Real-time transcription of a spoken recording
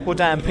Well,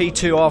 Dan,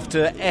 P2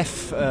 after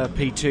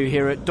FP2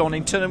 here at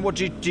Donington, and what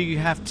do you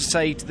have to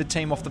say to the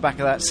team off the back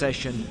of that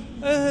session?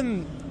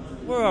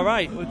 We're all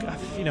right. We're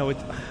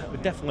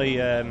definitely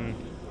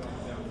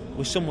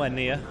we're somewhere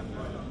near.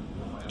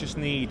 Just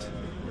need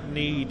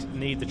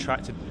the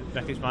track to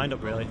make its mind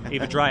up, really.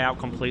 Either dry out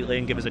completely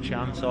and give us a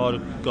chance, or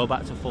go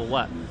back to full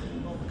wet.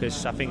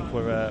 Because I think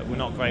we're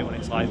not great when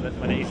it's like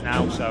when it is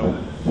now. So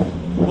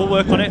we'll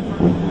work on it.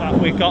 But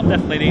we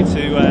definitely need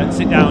to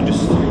sit down,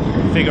 just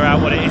figure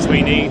out what it is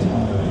we need.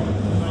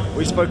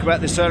 We spoke about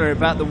this earlier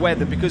about the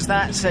weather, because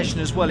that session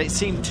as well, it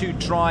seemed to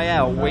dry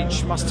out,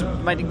 which must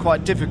have made it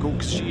quite difficult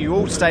because you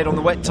all stayed on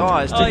the wet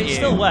tyres, didn't you? It's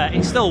still wet.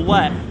 It's still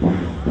wet.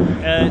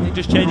 It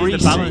just changes Greasy.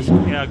 the balance.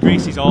 Yeah,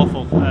 greasy's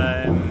awful.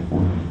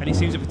 And it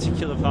seems a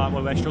particular part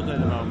where we're struggling at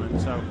the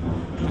moment. So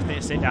we just need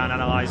to sit down,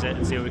 analyse it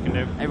and see what we can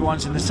do.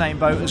 Everyone's in the same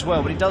boat as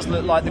well, but it does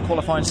look like the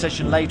qualifying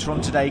session later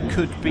on today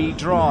could be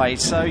dry.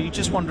 So you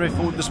just wonder if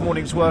all this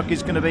morning's work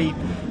is going to be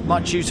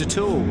much use at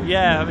all.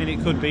 Yeah, I mean,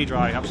 it could be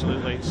dry,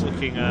 absolutely. It's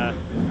looking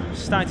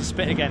starting to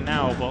spit again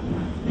now, but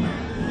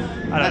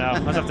I don't know. I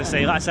just have to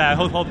say, like I say, I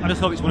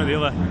just hope it's one or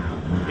the other,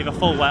 either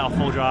full wet or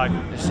full dry.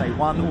 Let's say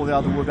one or the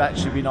other would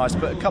actually be nice,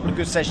 but a couple of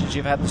good sessions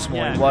you've had this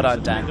morning. Yeah, Well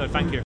done, Dan. Good,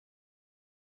 thank you.